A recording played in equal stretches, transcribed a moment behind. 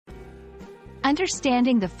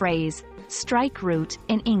Understanding the phrase, strike root,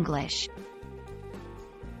 in English.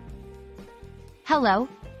 Hello,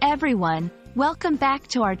 everyone. Welcome back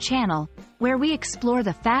to our channel, where we explore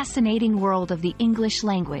the fascinating world of the English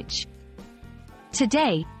language.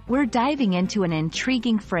 Today, we're diving into an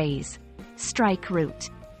intriguing phrase, strike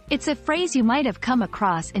root. It's a phrase you might have come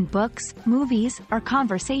across in books, movies, or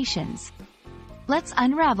conversations. Let's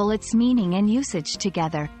unravel its meaning and usage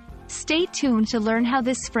together. Stay tuned to learn how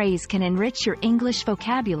this phrase can enrich your English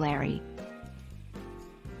vocabulary.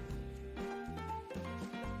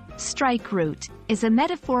 Strike root is a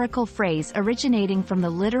metaphorical phrase originating from the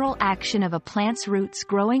literal action of a plant's roots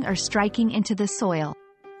growing or striking into the soil.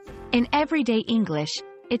 In everyday English,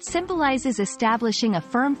 it symbolizes establishing a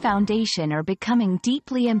firm foundation or becoming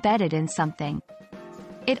deeply embedded in something.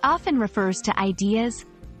 It often refers to ideas,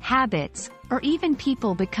 habits, or even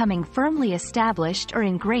people becoming firmly established or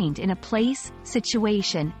ingrained in a place,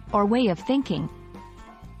 situation, or way of thinking.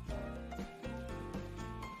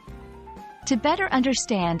 To better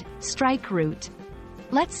understand strike root,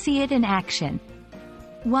 let's see it in action.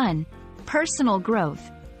 1. Personal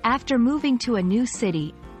growth. After moving to a new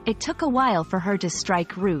city, it took a while for her to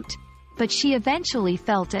strike root, but she eventually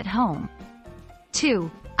felt at home.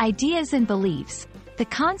 2. Ideas and beliefs. The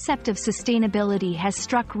concept of sustainability has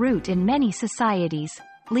struck root in many societies,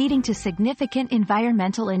 leading to significant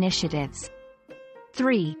environmental initiatives.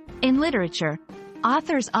 3. In literature,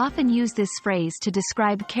 authors often use this phrase to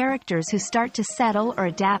describe characters who start to settle or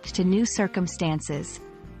adapt to new circumstances.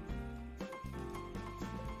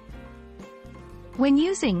 When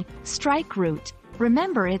using strike root,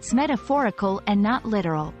 remember it's metaphorical and not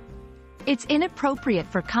literal. It's inappropriate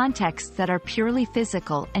for contexts that are purely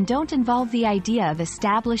physical and don't involve the idea of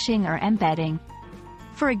establishing or embedding.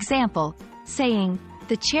 For example, saying,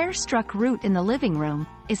 "The chair struck root in the living room,"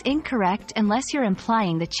 is incorrect unless you're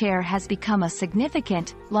implying the chair has become a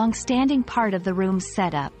significant, long-standing part of the room's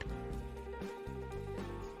setup.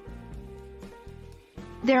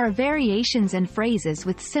 There are variations and phrases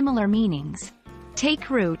with similar meanings.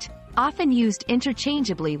 Take root, often used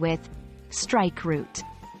interchangeably with strike root.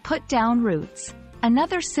 Put down roots.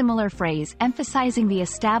 Another similar phrase emphasizing the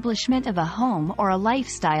establishment of a home or a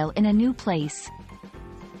lifestyle in a new place.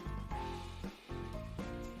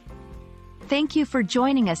 Thank you for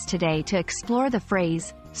joining us today to explore the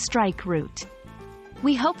phrase, strike root.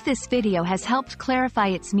 We hope this video has helped clarify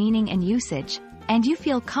its meaning and usage, and you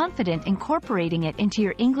feel confident incorporating it into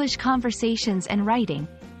your English conversations and writing.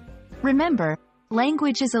 Remember,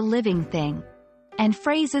 language is a living thing, and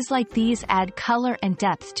phrases like these add color and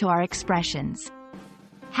depth to our expressions.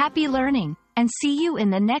 Happy learning, and see you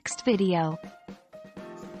in the next video.